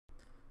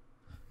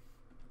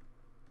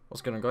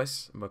What's going on,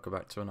 guys? And welcome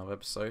back to another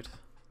episode.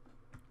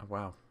 Oh,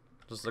 wow,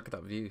 just look at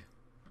that view.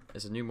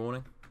 It's a new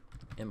morning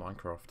in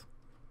Minecraft.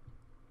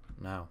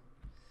 Now,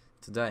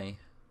 today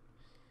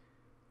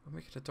we're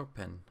making a dog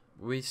pen.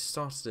 We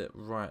started it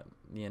right at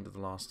the end of the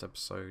last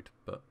episode,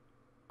 but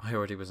I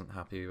already wasn't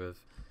happy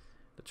with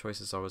the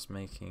choices I was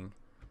making.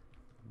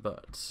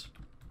 But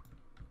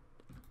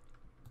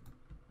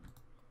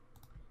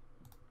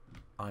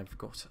I've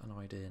got an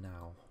idea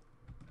now.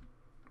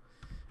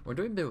 We're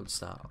doing builds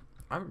that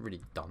I haven't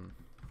really done.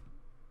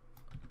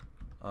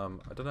 I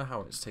don't know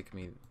how it's taken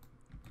me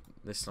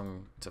this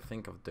long to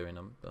think of doing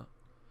them, but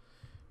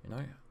you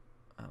know,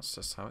 that's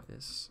just how it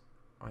is.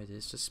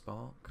 Ideas just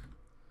spark.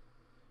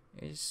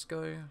 You just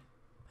go,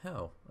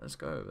 hell, let's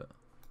go with it.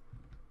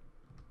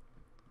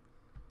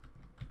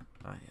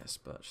 Ah yes,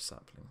 birch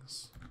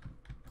saplings.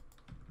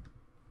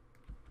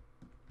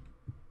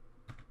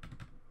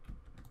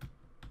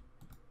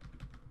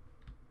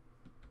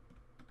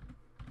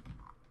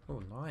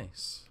 Oh,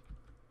 nice.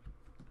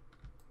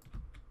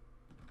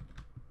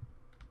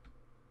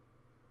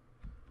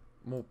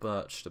 More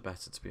birch the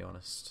better, to be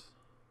honest.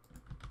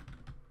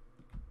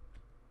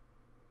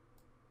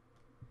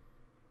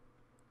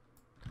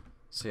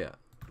 So yeah,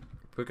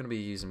 we're going to be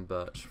using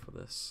birch for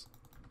this.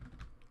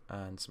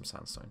 And some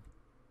sandstone.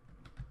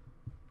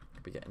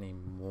 Could we get any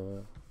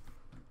more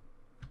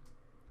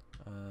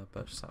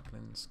birch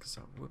saplings? Because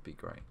that would be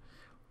great.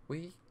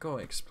 We got to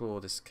explore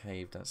this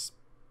cave that's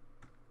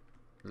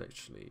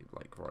literally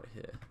like right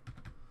here.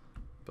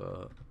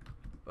 But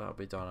that'll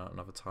be done at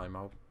another time.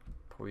 I'll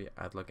probably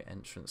add like an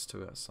entrance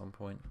to it at some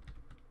point.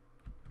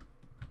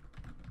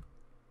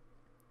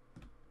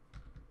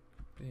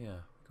 But yeah,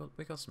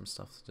 we got some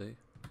stuff to do.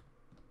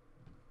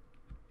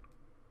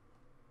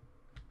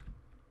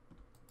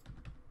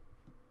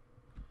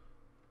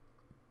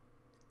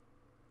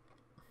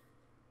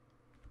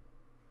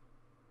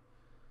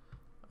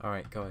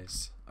 Alright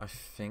guys, I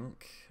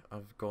think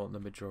I've got the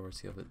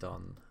majority of it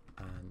done,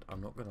 and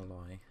I'm not gonna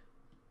lie,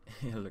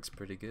 it looks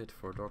pretty good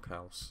for a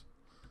doghouse.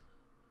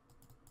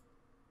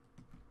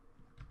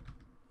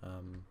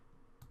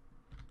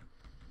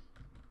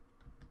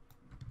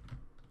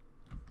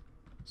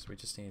 So we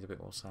just need a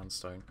bit more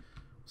sandstone. I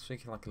was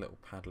thinking like a little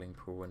paddling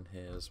pool in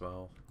here as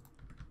well.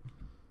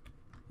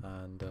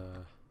 And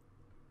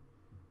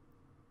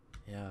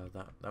yeah,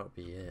 that would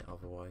be it.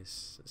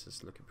 Otherwise, it's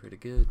just looking pretty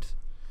good.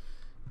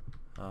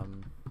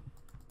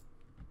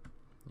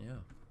 Yeah.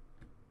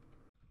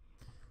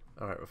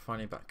 Alright, we're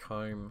finally back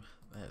home.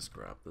 Let's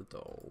grab the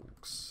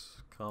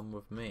dogs. Come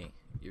with me.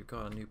 You've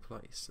got a new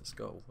place. Let's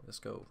go. Let's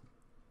go.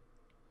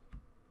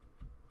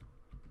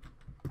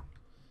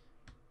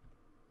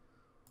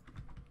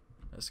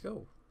 Let's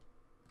go.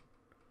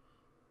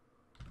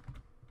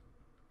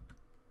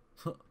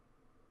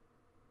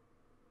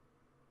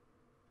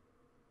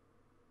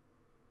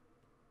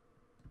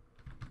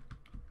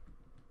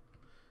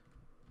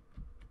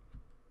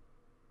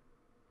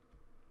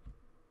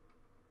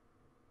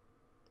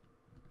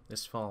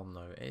 This farm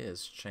though, it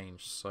has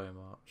changed so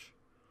much.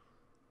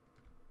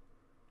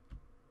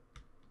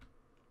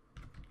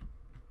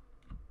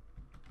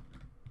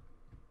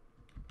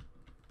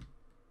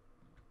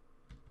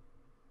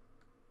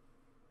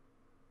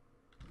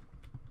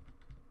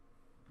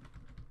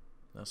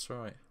 That's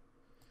right.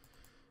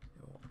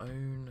 Your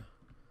own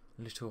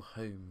little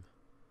home.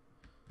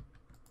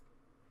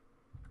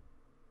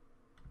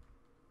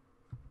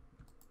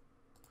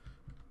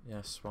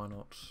 Yes, why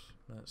not?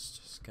 Let's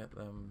just get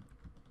them.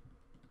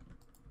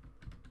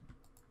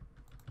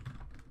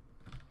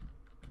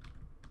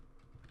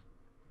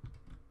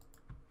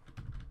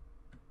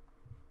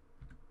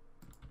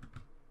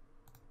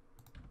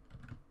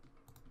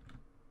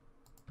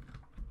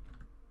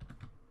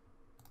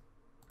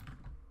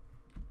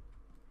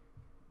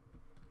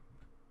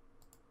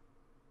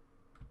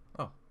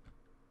 Oh,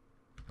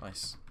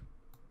 nice.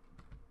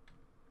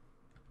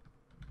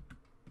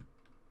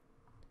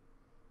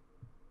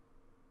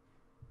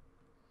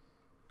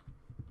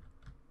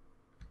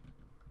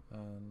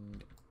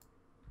 And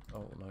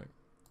oh no,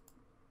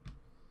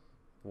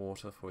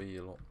 water for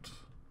you lot.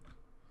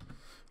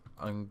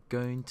 I'm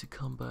going to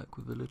come back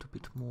with a little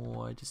bit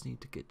more. I just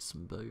need to get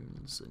some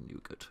bones, and you're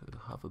going to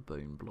have a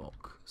bone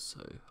block. So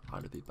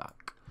I'll be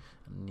back.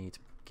 I need to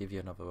give you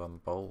another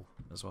bowl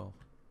as well.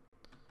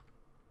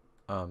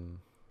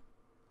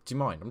 Do you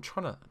mind? I'm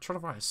trying to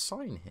write a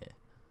sign here.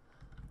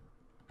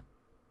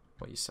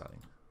 What are you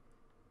selling?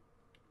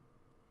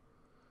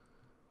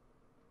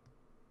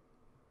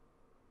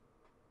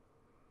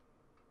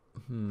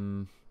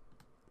 You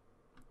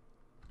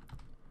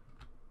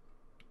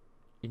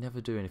never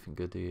do anything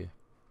good, do you?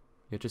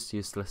 You're just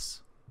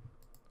useless.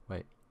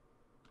 Wait.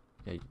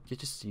 Yeah, you're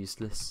just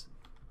useless.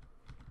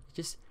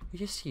 You're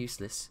just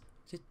useless.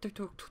 Don't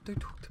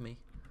talk to me.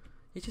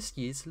 You're just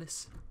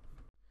useless.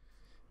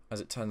 As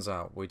it turns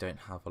out, we don't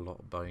have a lot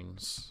of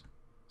bones,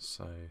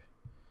 so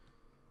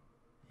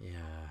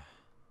yeah.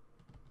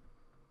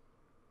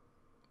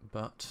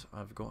 But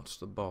I've got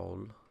the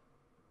bowl,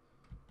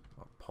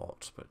 or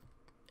pot, but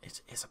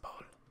it is a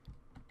bowl.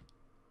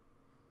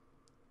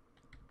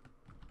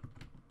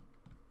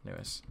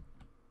 Anyways,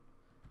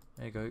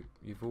 there you go.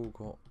 You've all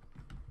got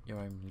your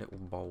own little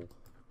bowl.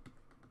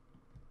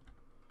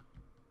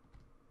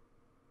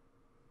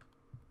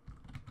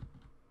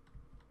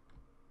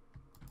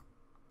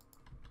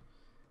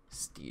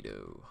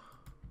 Steedo.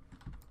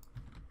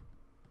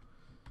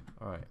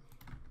 Alright.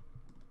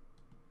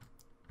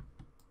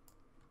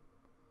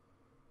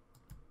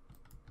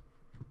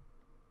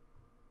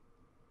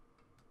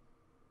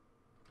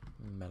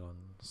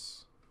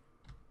 Melons.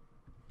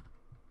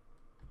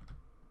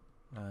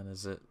 And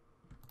is it...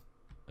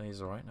 Are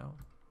these alright now?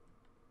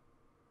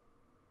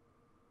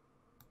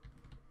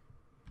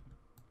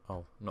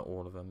 Oh, not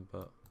all of them,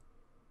 but...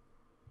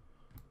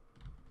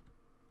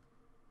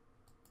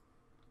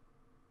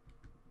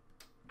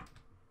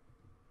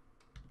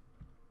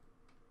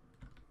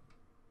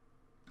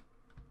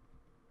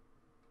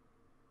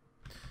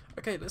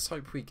 Okay, let's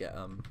hope we get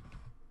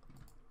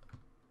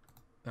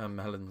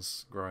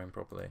melons growing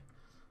properly,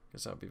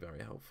 because that would be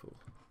very helpful.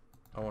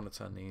 I want to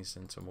turn these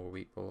into more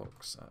wheat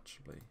blocks,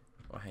 actually.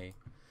 Or hay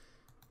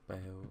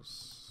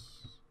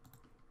bales.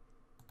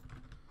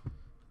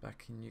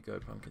 Back in you go,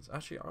 pumpkins.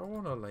 Actually, I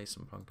want to lay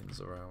some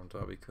pumpkins around.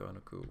 That'd be kind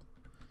of cool.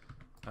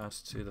 Add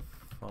to the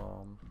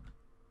farm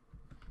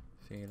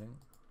feeling.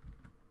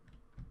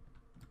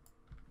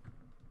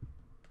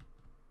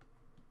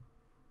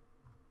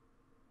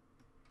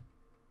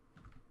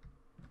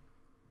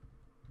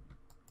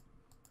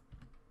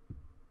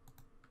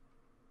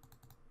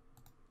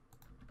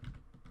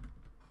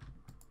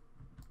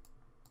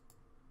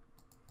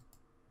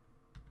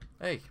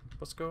 Hey,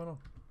 what's going on?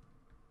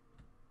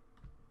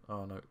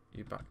 Oh no,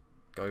 you back.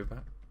 Go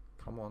back.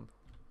 Come on.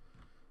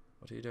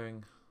 What are you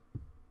doing?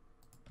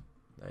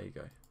 There you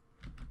go.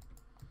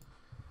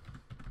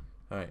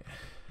 Alright.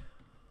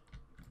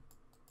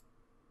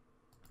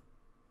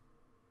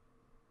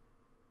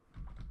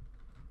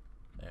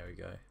 There we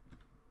go.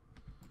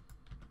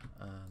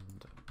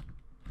 And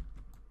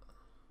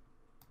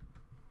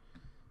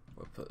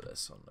we'll put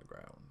this on the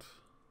ground.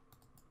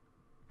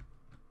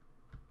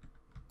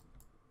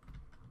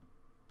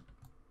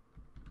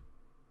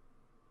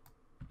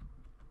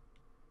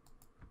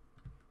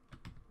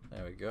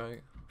 There we go.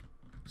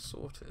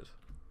 Sorted.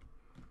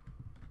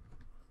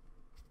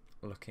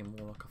 Looking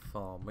more like a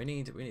farm. We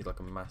need like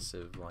a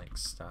massive like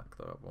stack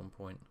though at one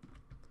point.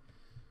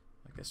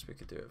 I guess we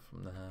could do it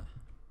from there.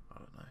 I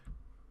don't know.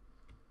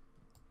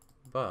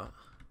 But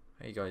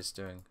how you guys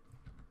doing?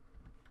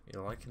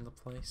 You liking the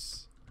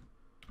place?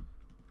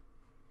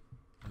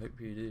 I hope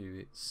you do.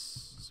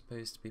 It's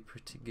supposed to be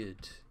pretty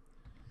good.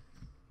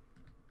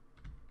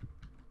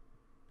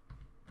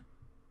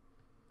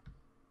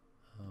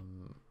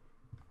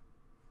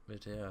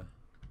 But yeah.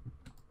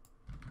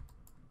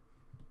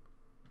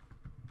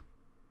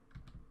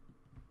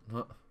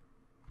 Alright,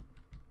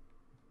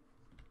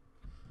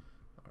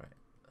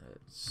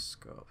 let's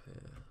go up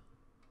here.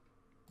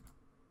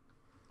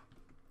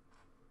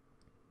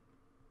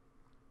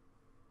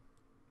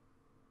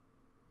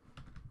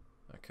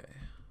 Okay.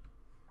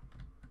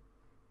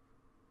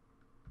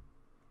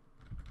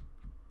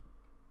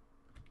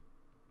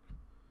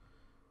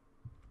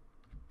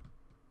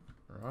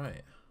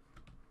 Right.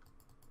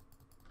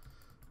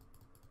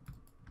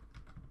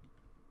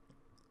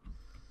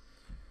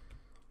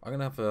 I'm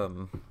gonna have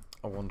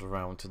a wander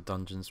around to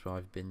dungeons where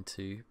I've been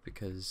to,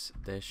 because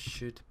there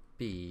should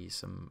be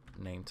some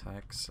name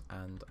tags,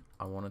 and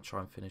I want to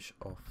try and finish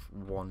off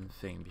one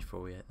thing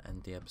before we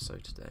end the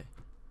episode today.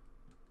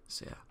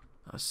 So yeah,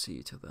 I'll see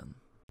you till then.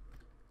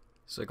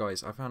 So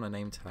guys, I found a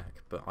name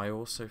tag, but I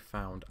also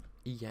found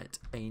yet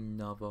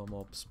another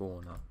mob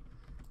spawner.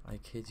 I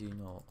kid you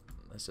not.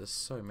 There's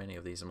just so many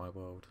of these in my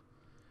world.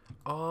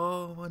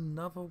 Oh,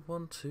 another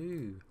one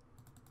too.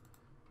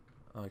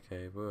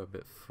 Okay, we're a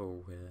bit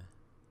full here.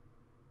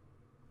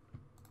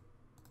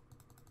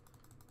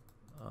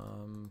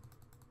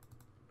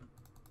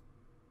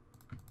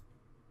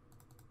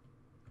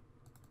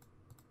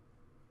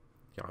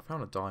 Yeah, I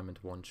found a diamond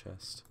one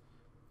chest.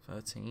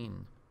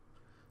 13.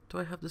 Do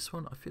I have this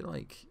one? I feel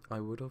like I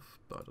would have,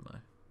 but I don't know.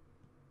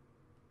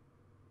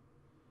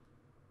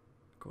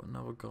 Got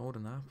another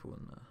golden apple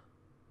in there.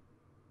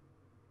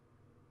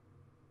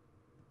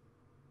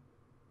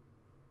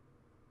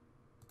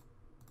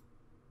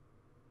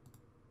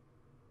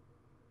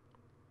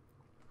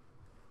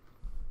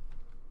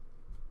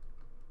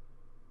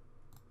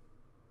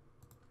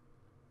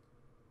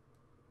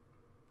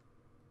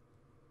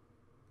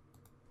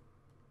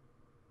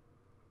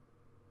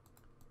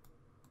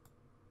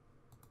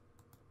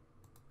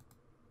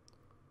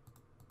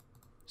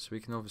 So we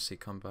can obviously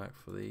come back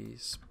for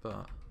these,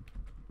 but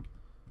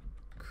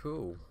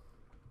cool.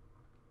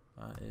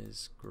 That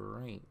is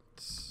great.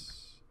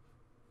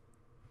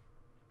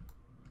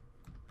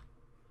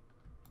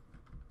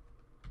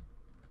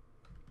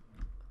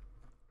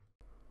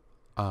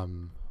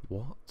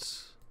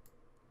 What?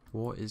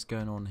 What is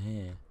going on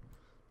here?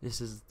 This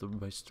is the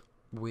most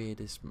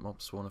weirdest mob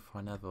spawner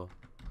find ever.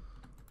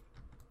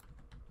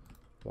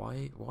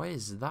 Why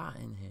is that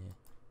in here?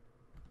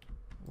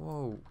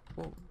 Whoa,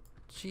 whoa.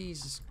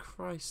 Jesus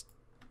Christ.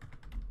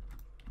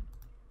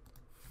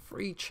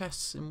 3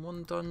 chests in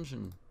one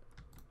dungeon.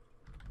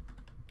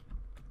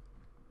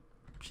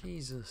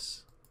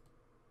 Jesus.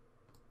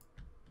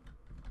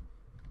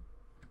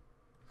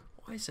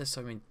 Why is there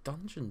so many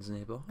dungeons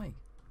nearby?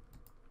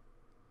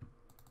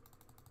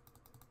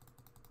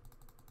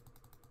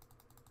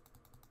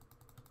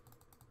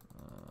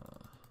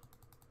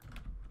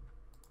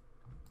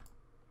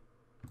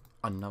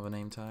 Another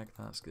name tag,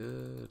 that's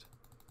good.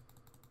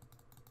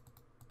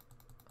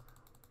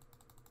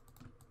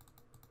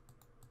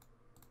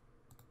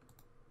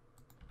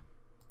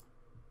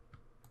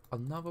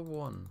 Another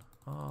one.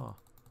 Ah.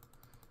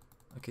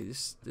 Okay,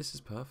 this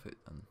is perfect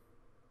then.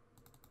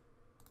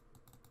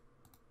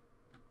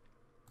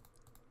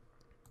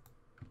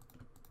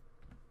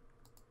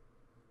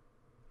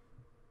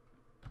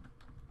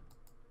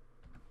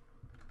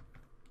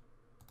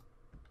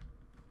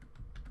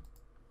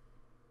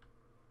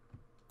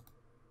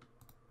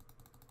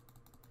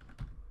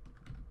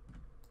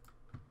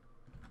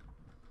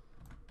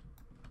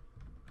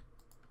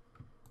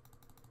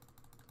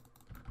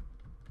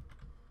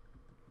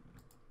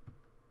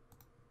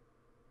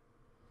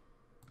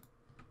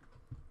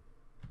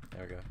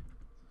 There we go.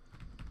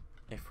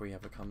 If we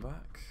ever come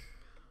back.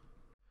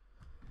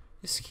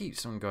 This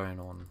keeps on going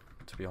on,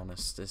 to be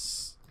honest,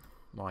 this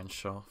mine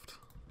shaft.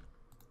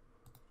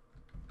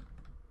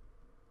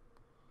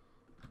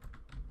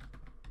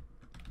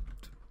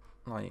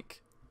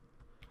 Like,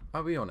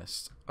 I'll be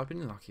honest, I've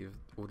been lucky with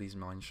all these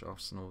mine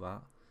shafts and all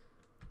that.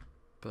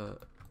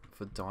 But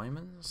for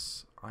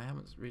diamonds, I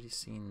haven't really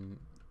seen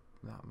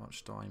that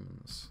much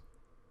diamonds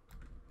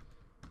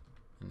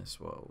in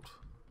this world.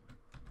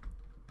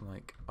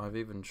 Like, I've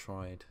even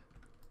tried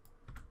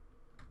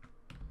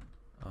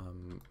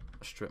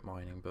strip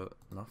mining, but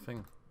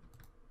nothing.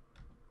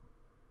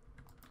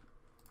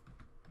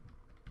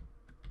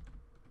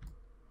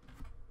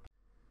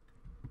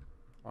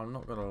 I'm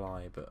not gonna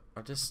lie, but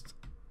I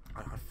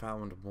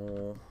found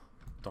more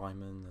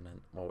diamond and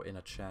then, well, in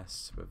a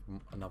chest with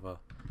another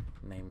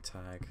name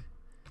tag,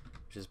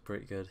 which is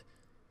pretty good.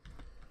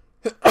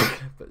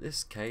 But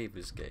this cave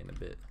is getting a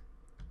bit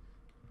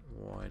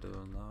wider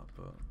than that,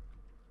 but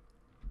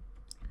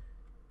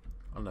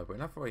I don't know, but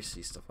whenever I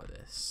see stuff like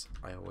this,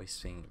 I always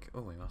think, oh,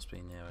 we must be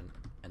near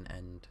an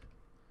end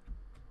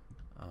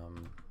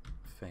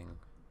thing.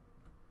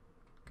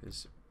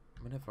 Because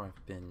whenever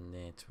I've been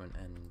near to an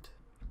end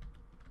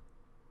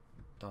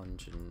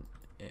dungeon,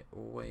 it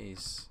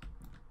always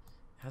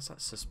has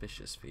that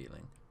suspicious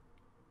feeling.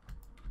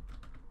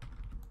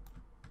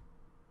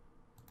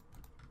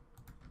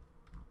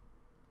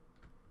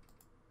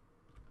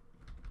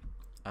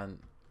 And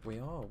we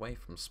are away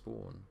from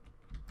spawn.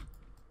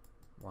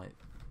 Like,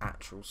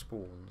 actual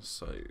spawns,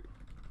 so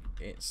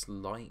it's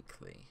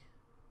likely,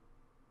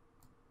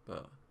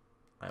 but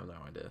I have no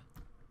idea.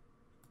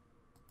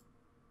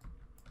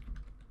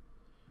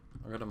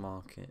 I'm gonna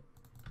mark it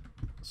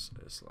so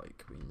it's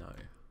like we know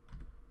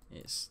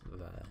it's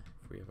there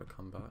if we ever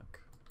come back.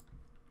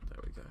 There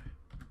we go.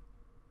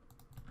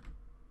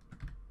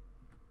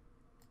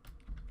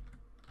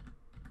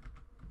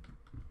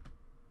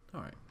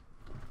 Alright.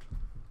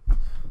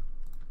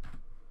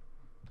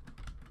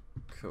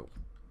 Cool.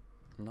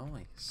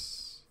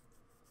 Nice.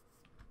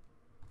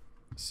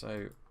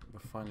 So we're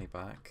finally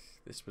back.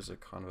 This was a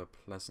kind of a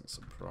pleasant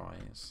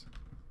surprise.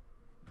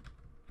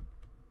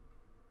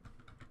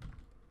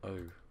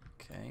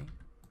 Okay.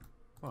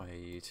 Why are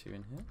you two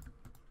in here?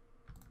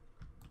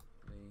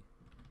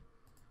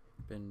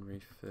 Been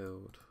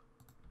refilled.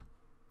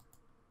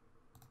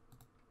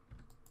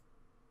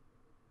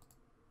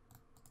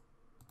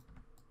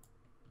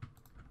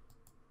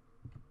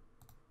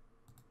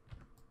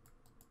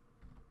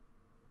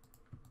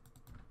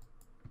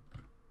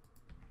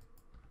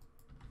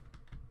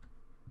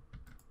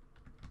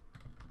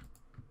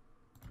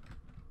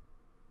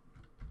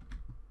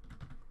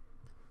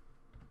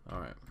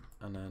 Alright,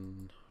 and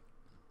then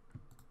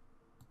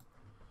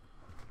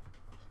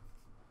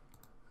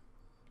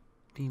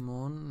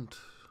diamond.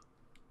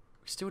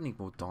 We still need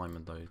more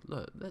diamond though.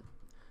 Look,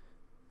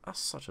 that's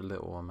such a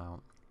little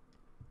amount.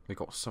 We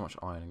got so much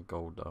iron and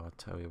gold though, I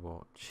tell you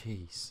what.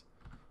 Jeez.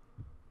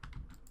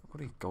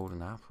 What are these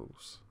golden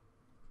apples?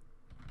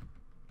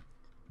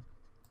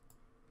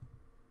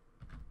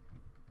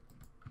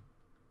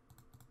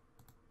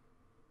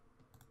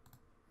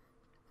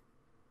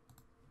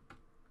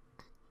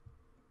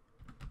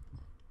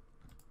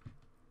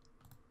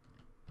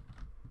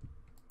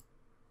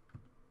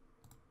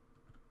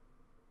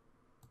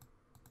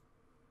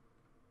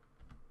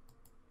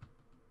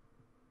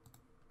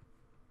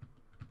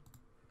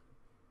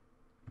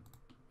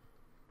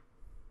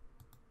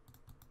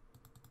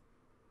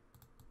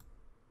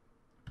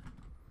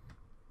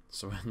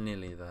 So we're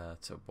nearly there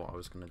to what I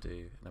was going to do,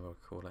 and then we'll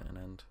call it an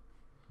end.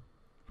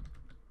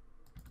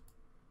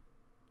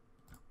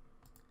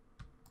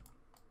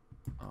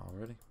 Oh,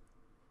 really?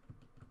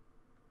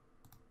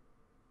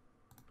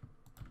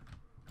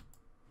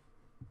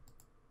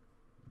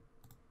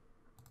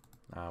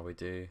 Ah, we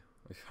do.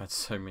 We've had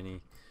so many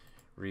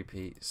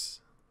repeats.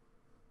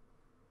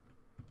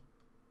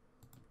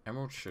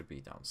 Emerald should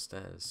be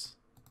downstairs.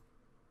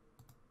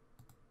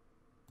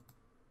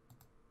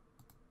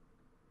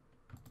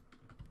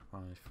 I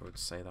would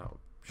say that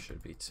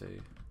should be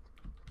too.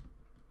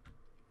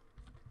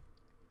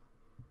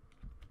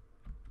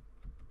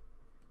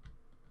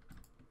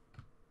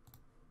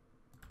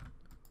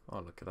 Oh,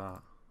 look at that.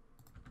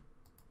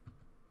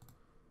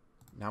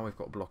 Now we've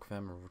got a block of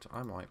emerald.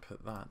 I might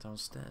put that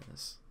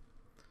downstairs.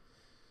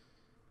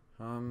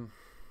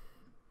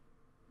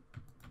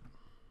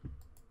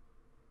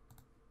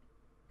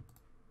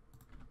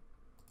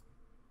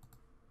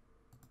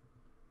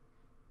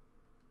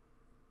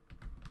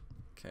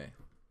 Okay.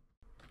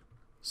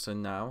 So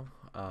now,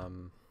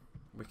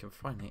 we can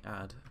finally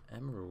add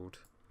emerald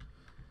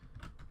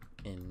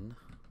in.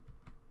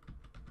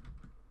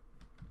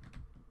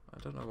 I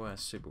don't know where a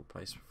suitable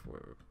place for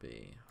it would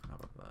be. How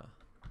about there?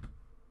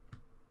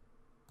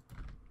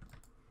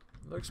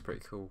 Looks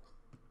pretty cool.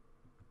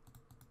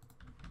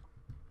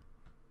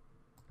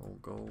 All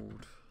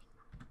gold.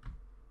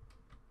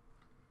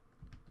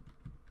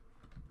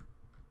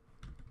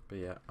 But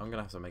yeah, I'm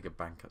gonna have to make a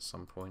bank at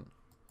some point.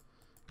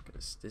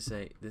 Cause this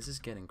is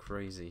getting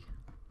crazy.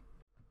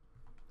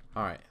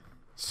 Alright,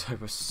 so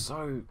we're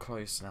so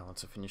close now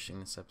to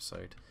finishing this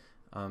episode.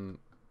 I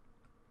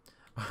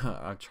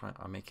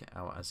make it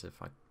out as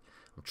if I'm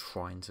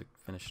trying to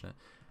finish it.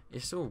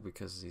 It's all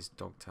because of these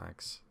dog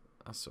tags.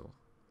 That's all.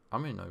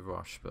 I'm in no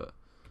rush, but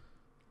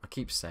I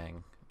keep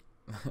saying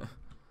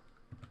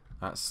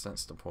that's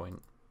the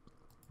point.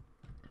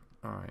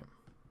 Alright.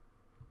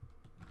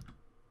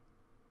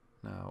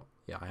 Now,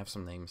 yeah, I have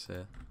some names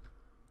here.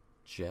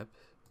 Jeb.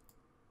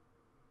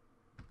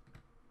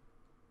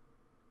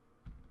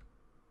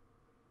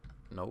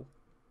 No.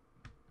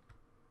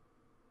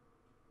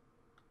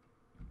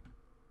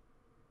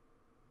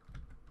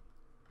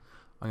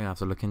 I'm gonna have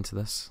to look into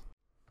this.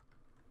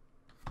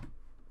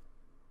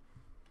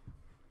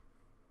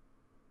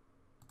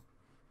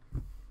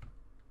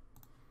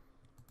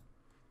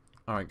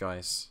 Alright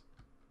guys,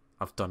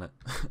 I've done it.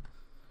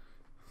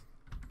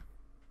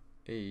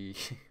 Hey.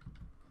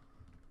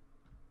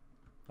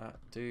 That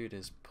dude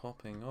is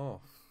popping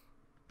off.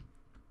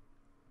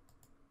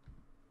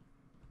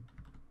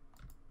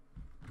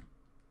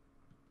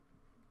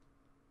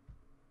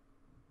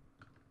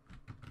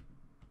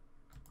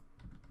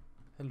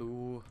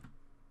 Hello.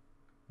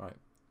 Right.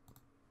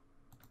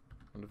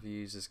 One of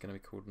you is going to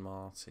be called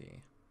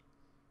Marty.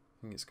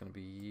 I think it's going to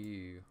be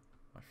you,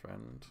 my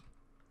friend.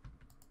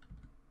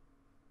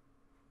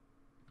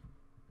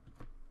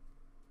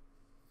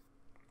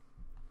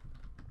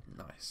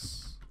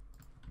 Nice.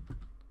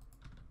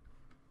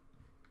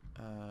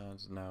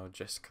 And now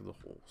Jessica the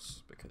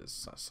horse,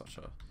 because that's such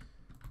a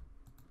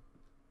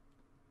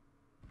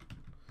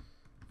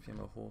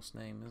female horse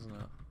name, isn't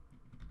it?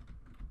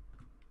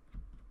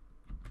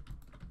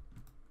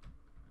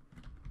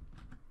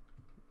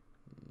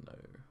 No.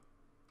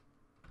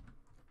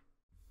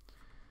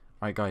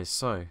 Alright guys,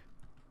 so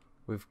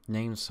we've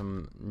named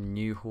some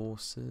new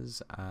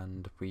horses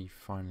and we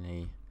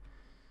finally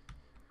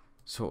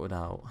sorted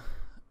out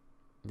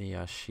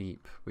the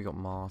sheep. We got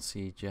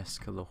Marty,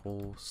 Jessica the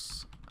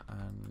horse,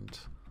 and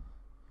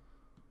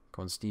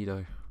go on,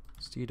 Steedo.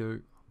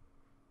 Steedo.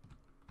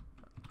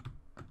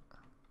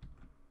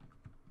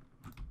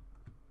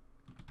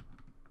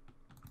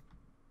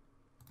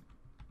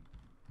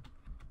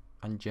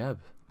 And Jeb.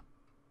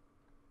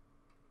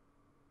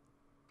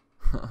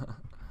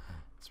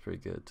 It's pretty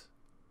good.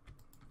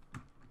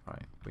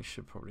 Right, we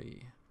should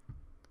probably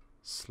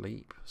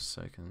sleep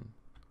so it can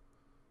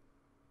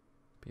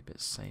be a bit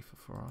safer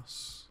for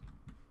us.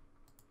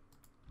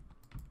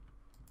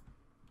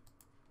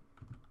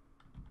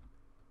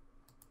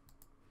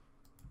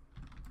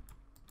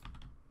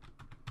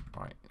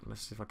 Right,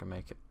 let's see if I can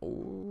make it.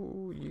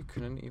 Oh, you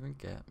couldn't even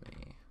get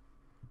me.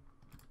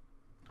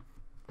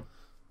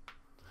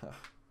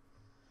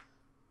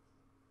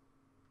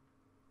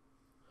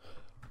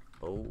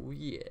 Oh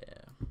yeah.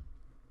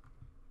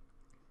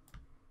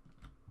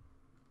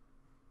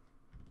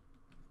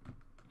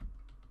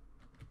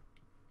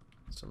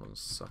 Someone's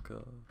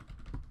sucker.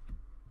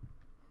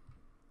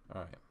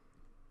 Alright.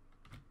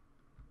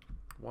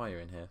 Why are you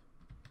in here?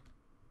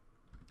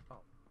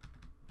 Oh.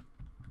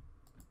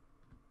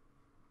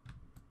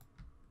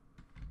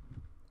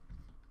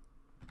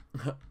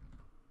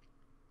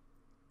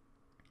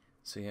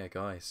 So yeah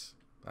guys,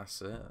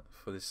 that's it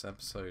for this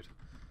episode.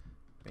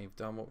 We've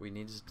done what we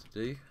needed to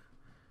do.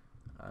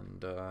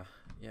 And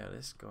yeah,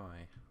 this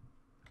guy.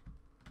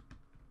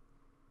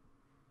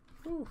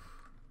 Whew.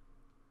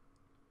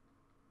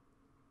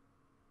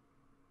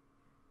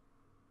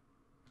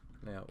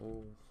 They're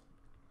all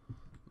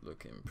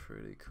looking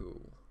pretty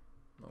cool.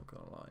 Not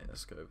gonna lie,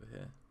 let's go over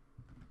here.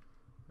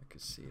 I can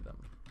see them.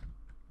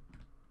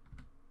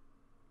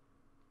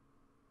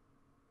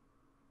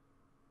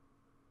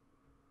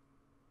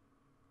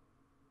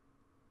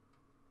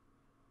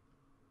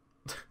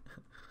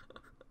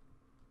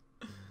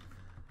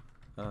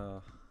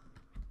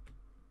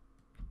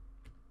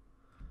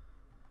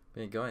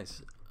 But yeah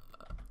guys,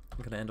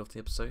 I'm gonna end off the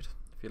episode.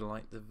 If you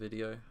liked the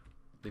video,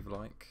 leave a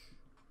like.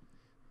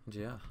 And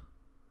yeah,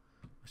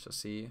 I shall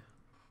see you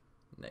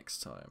next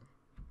time.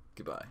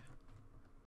 Goodbye.